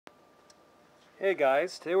Hey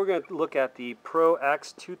guys, today we're going to look at the Pro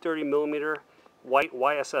X 230mm white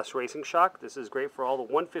YSS racing shock. This is great for all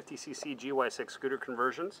the 150cc GY6 scooter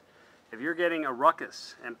conversions. If you're getting a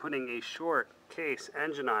Ruckus and putting a short case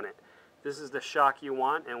engine on it, this is the shock you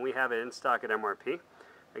want, and we have it in stock at MRP.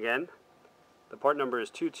 Again, the part number is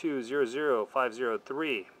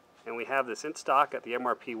 2200503, and we have this in stock at the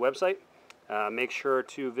MRP website. Make sure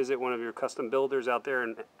to visit one of your custom builders out there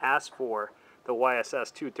and ask for the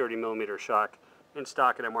YSS 230mm shock in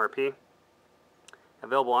stock at MRP.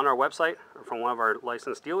 Available on our website or from one of our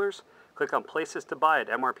licensed dealers. Click on places to buy at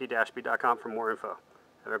mrp-b.com for more info.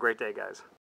 Have a great day, guys.